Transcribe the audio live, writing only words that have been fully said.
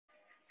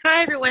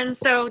Hi everyone.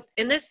 So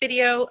in this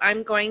video,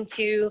 I'm going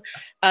to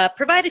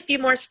provide a few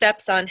more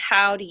steps on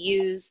how to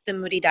use the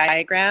Moody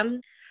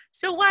diagram.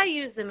 So why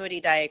use the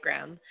Moody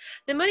diagram?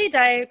 The Moody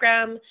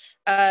diagram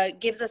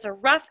gives us a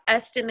rough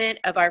estimate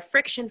of our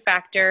friction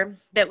factor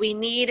that we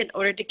need in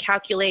order to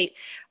calculate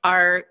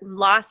our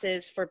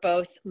losses for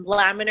both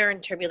laminar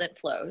and turbulent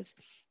flows.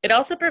 It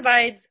also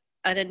provides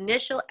an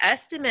initial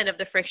estimate of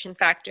the friction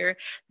factor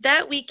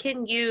that we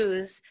can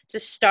use to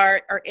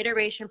start our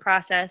iteration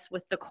process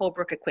with the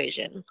Colebrook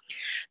equation.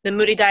 The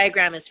Moody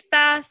diagram is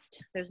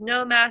fast, there's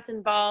no math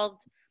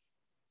involved.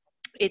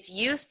 It's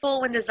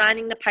useful when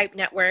designing the pipe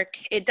network.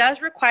 It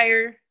does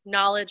require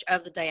knowledge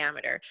of the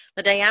diameter.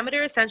 The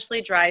diameter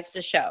essentially drives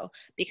the show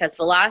because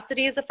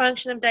velocity is a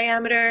function of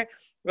diameter,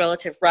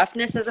 relative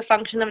roughness is a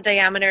function of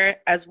diameter,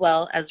 as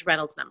well as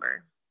Reynolds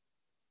number.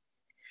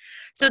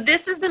 So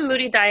this is the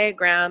Moody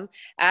diagram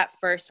at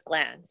first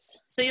glance.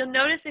 So you'll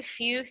notice a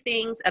few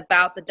things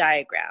about the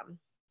diagram.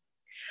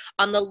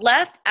 On the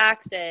left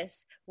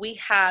axis, we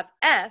have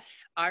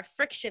F, our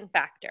friction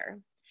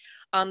factor.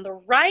 On the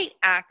right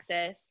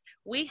axis,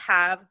 we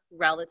have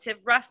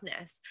relative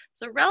roughness.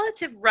 So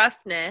relative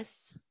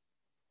roughness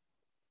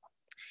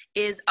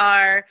is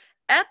our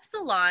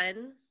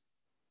epsilon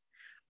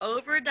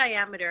over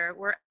diameter,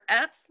 where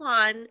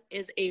epsilon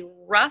is a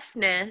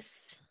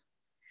roughness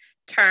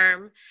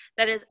term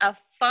that is a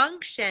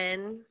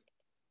function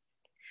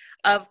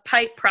of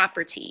pipe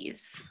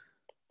properties.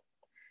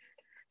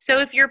 So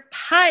if your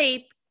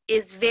pipe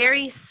is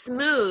very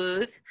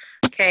smooth,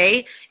 okay,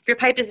 if your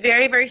pipe is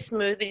very, very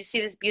smooth, but you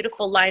see this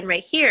beautiful line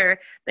right here,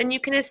 then you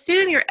can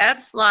assume your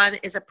epsilon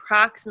is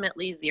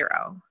approximately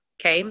 0,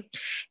 okay?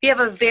 If you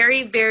have a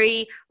very,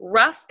 very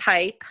rough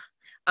pipe,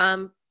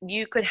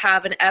 you could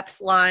have an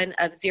epsilon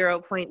of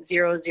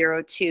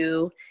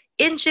 0.002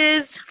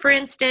 inches, for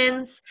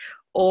instance,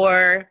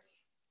 or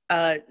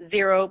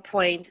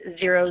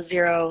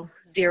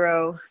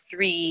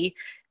 0.0003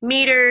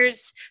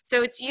 meters.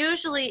 So it's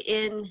usually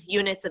in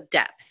units of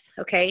depth,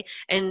 okay?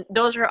 And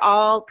those are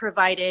all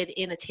provided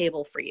in a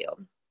table for you.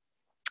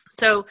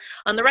 So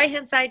on the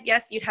right-hand side,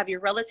 yes, you'd have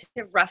your relative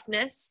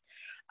roughness,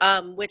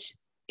 which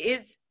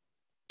is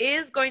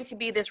going to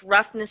be this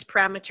roughness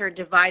parameter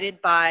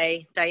divided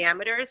by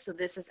diameter. So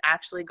this is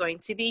actually going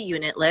to be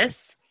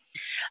unitless.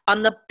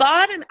 On the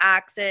bottom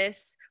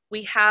axis,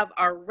 we have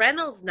our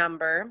Reynolds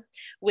number,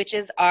 which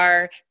is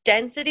our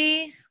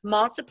density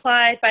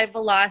multiplied by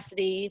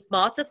velocity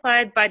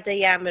multiplied by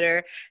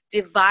diameter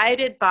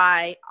divided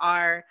by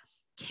our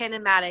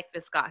kinematic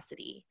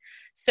viscosity.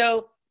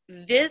 So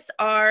these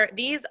are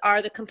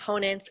the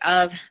components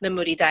of the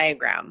Moody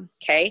diagram,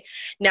 okay?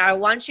 Now I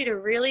want you to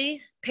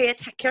really pay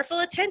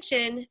careful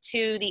attention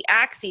to the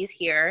axes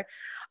here.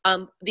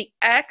 The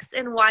X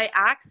and Y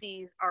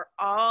axes are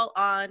all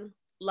on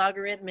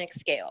logarithmic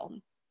scale.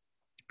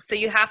 So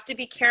you have to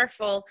be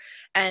careful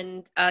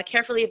and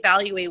carefully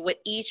evaluate what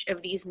each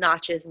of these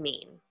notches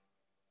mean.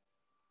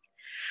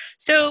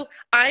 So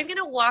I'm going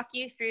to walk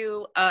you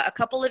through a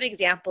couple of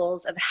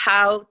examples of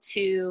how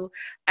to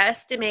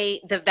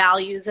estimate the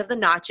values of the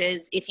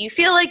notches. If you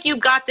feel like you've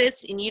got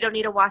this and you don't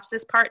need to watch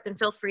this part, then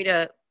feel free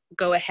to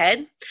go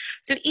ahead.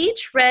 So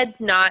each red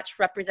notch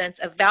represents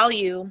a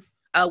value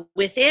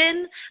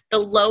within the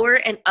lower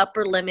and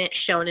upper limit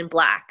shown in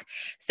black.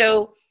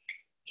 So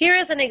here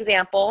is an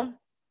example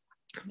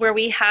where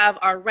we have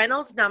our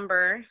Reynolds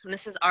number, and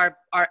this is our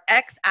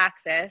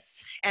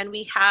x-axis, and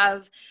we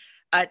have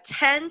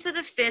 10 to the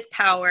 5th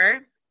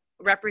power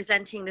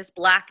representing this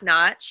black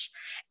notch,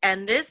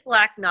 and this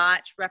black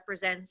notch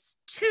represents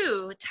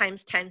 2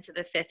 times 10 to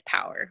the 5th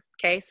power,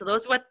 okay? So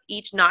those are what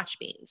each notch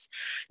means.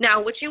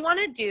 Now, what you want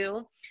to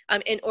do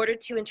in order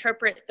to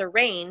interpret the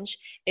range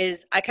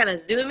is I kind of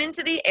zoom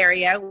into the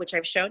area, which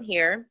I've shown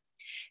here,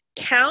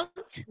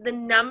 count the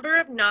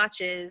number of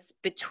notches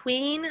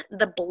between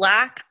the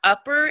black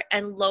upper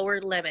and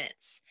lower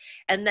limits,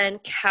 and then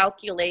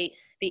calculate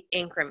the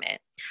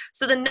increment.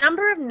 So the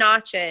number of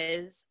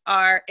notches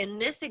are, in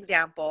this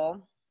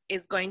example,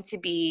 is going to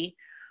be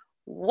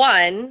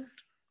 1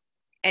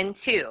 and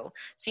 2.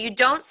 So you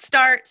don't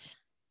start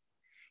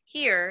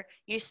here,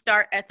 you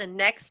start at the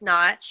next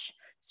notch.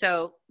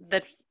 So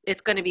it's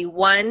going to be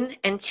 1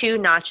 and 2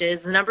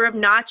 notches, the number of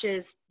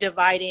notches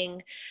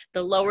dividing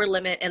the lower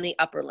limit and the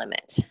upper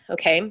limit,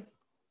 okay?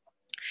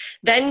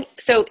 Then,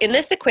 so in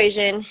this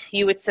equation,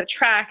 you would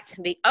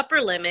subtract the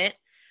upper limit,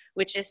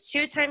 which is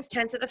 2 times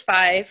 10 to the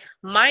 5,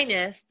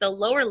 minus the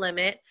lower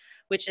limit,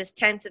 which is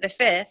 10 to the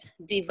 5th,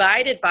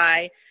 divided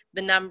by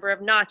the number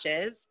of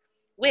notches,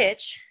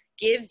 which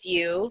gives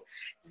you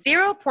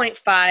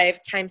 0.5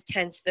 times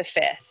 10 to the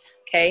 5th,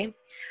 okay?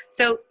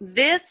 So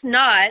this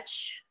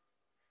notch,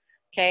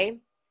 okay,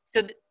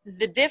 so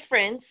the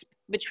difference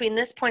between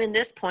this point and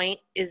this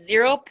point is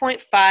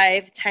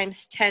 0.5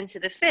 times 10 to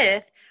the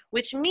 5th,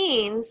 which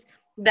means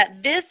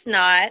that this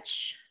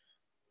notch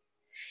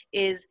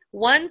is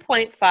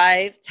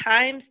 1.5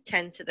 times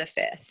 10 to the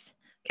 5th,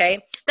 okay?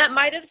 That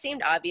might have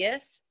seemed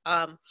obvious.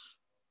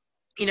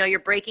 you're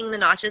breaking the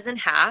notches in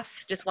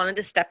half. Just wanted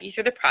to step you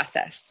through the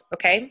process,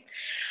 okay?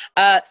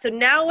 So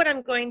now what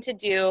I'm going to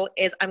do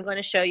is I'm going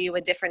to show you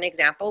a different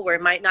example where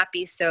it might not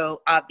be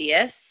so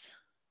obvious.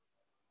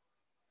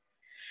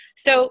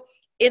 So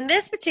in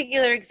this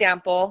particular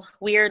example,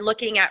 we are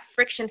looking at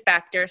friction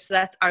factor. So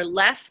that's our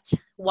left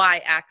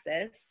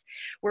y-axis.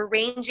 We're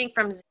ranging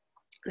from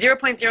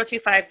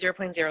 0.025,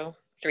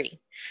 0.03.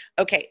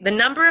 Okay, the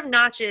number of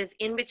notches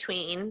in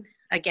between,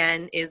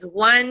 again, is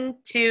 1,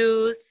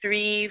 2,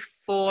 3,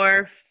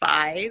 4,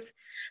 5.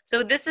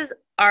 So this is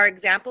our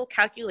example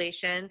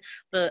calculation,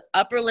 the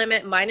upper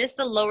limit minus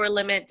the lower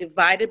limit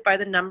divided by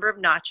the number of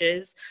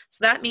notches.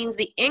 So that means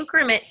the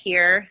increment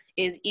here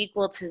is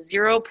equal to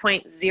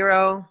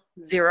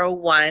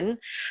 0.001.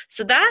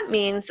 So that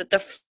means that the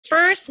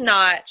first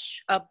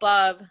notch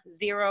above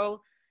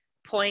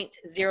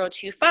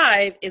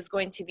 0.025 is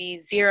going to be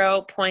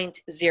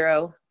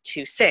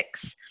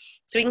 0.026.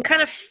 So we can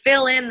kind of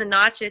fill in the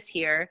notches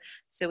here.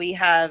 So we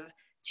have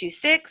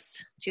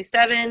 26,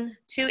 27,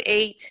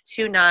 28,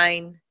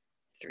 29,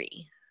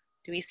 3.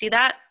 Do we see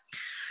that?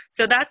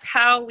 So that's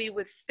how we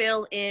would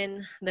fill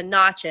in the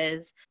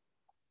notches.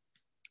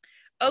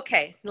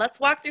 Okay, let's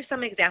walk through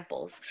some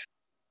examples.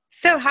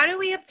 So how do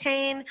we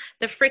obtain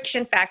the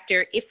friction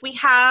factor if we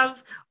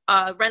have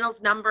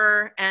Reynolds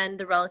number and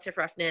the relative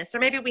roughness, or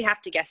maybe we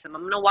have to guess them?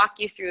 I'm going to walk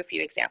you through a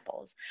few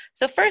examples.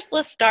 So first,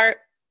 let's start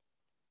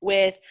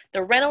with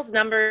the Reynolds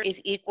number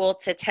is equal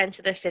to 10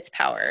 to the 5th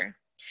power.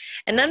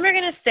 And then we're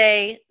going to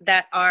say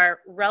that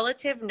our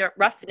relative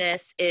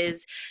roughness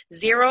is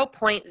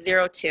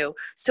 0.02.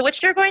 So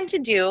what you're going to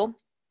do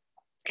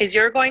is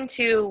you're going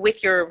to,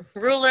 with your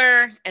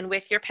ruler and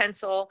with your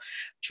pencil,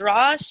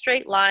 draw a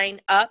straight line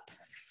up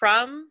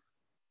from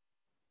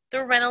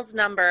the Reynolds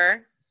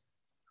number,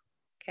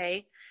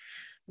 okay,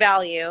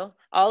 value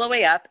all the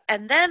way up.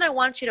 And then I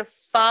want you to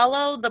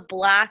follow the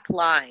black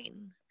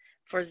line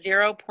for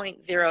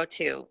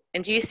 0.02.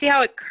 And do you see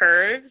how it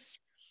curves?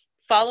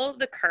 Follow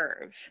the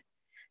curve,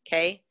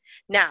 okay?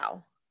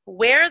 Now,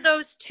 where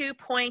those 2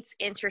 points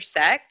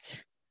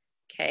intersect,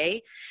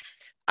 okay,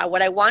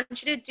 what I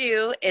want you to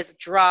do is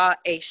draw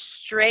a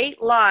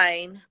straight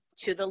line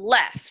to the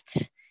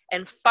left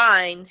and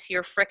find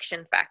your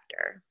friction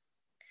factor.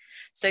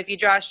 So if you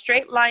draw a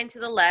straight line to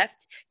the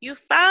left, you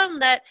found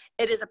that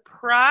it is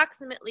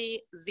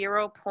approximately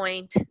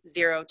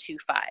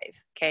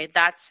 0.025, okay?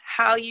 That's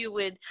how you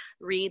would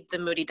read the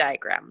Moody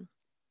diagram.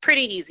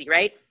 Pretty easy,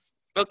 right?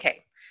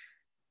 Okay.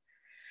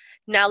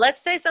 Now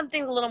let's say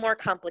something a little more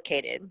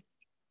complicated.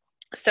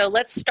 So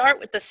let's start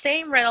with the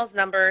same Reynolds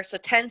number, so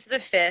 10 to the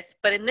 5th,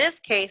 but in this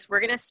case, we're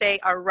going to say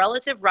our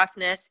relative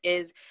roughness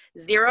is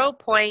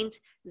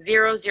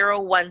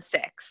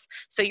 0.0016.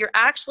 So you're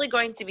actually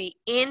going to be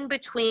in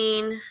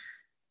between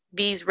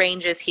these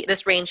ranges,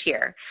 this range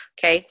here,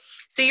 okay?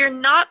 So you're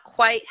not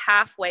quite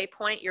halfway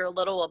point, you're a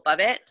little above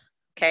it,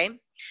 okay?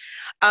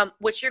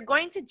 What you're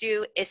going to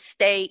do is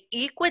stay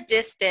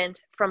equidistant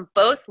from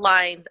both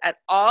lines at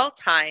all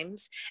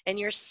times, and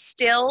you're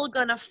still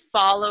going to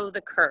follow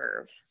the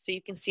curve. So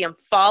you can see I'm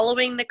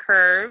following the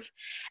curve,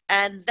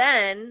 and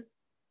then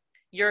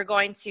you're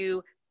going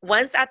to,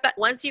 once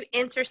you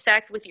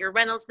intersect with your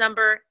Reynolds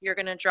number, you're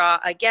going to draw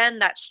again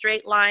that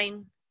straight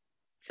line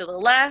to the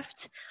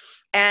left,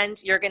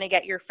 and you're going to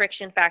get your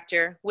friction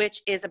factor,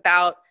 which is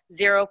about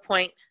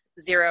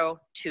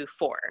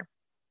 0.024.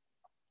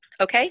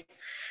 Okay?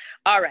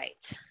 All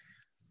right,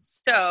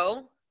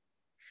 so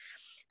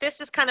this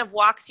just kind of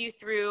walks you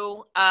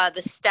through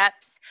the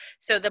steps.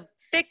 So the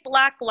thick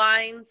black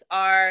lines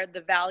are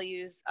the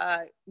values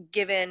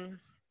given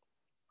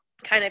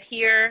kind of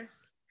here,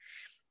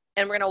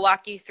 and we're going to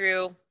walk you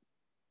through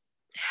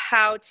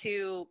how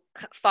to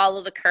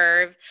follow the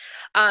curve.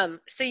 So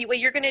what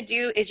you're going to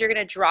do is you're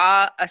going to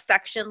draw a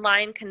section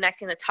line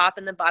connecting the top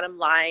and the bottom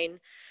line.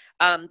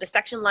 The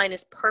section line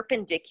is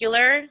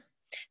perpendicular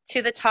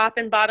to the top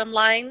and bottom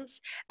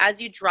lines.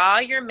 As you draw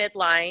your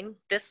midline,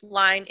 this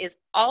line is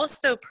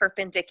also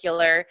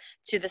perpendicular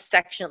to the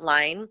section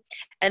line,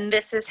 and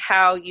this is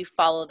how you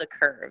follow the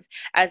curve.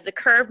 As the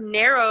curve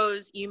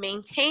narrows, you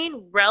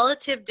maintain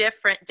relative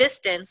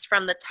distance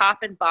from the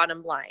top and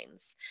bottom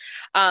lines.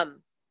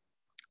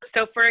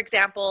 So for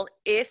example,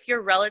 if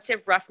your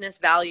relative roughness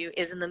value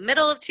is in the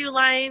middle of two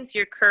lines,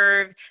 your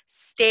curve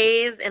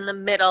stays in the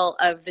middle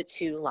of the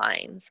two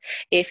lines.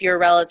 If your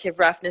relative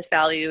roughness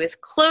value is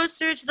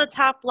closer to the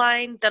top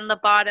line than the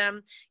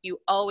bottom, you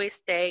always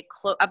stay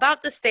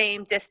about the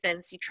same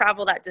distance. You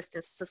travel that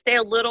distance, so stay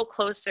a little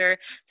closer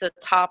to the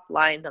top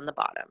line than the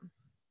bottom.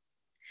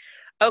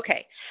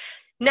 Okay.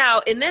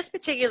 Now, in this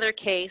particular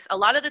case, a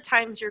lot of the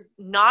times you're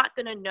not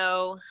going to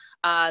know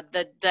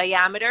the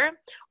diameter,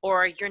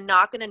 or you're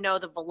not going to know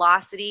the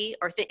velocity,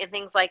 or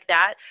things like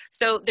that.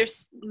 So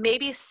there's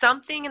maybe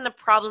something in the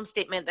problem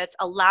statement that's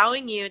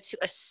allowing you to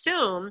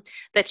assume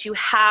that you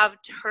have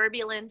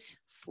turbulent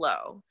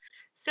flow.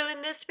 So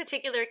in this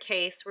particular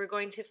case, we're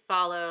going to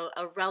follow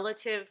a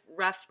relative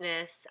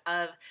roughness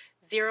of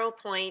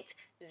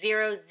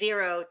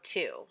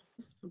 0.002.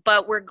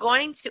 But we're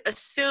going to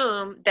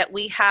assume that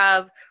we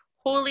have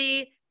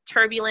wholly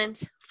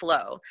turbulent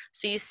flow.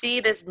 So you see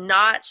this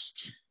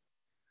notched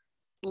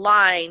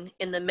line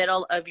in the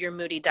middle of your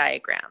Moody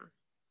diagram.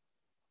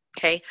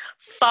 Okay,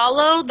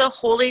 follow the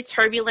wholly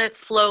turbulent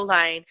flow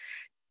line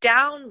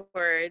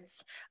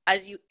downwards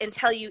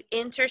until you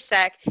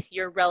intersect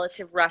your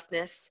relative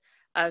roughness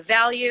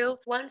value.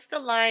 Once the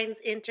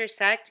lines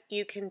intersect,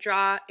 you can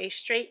draw a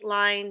straight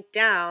line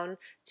down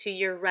to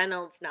your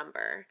Reynolds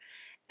number,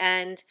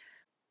 and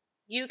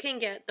you can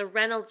get the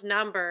Reynolds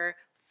number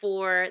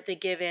for the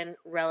given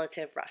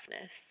relative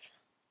roughness.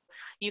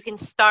 You can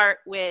start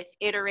with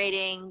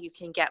iterating, you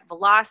can get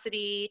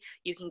velocity,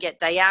 you can get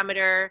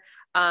diameter,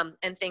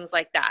 and things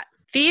like that.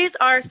 These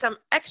are some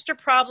extra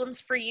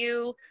problems for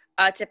you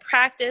to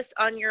practice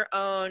on your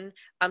own.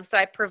 So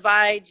I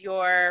provide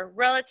your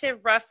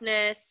relative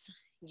roughness,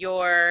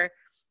 your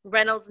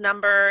Reynolds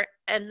number,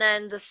 and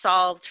then the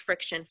solved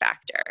friction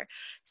factor.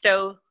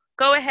 So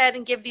go ahead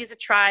and give these a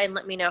try and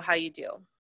let me know how you do.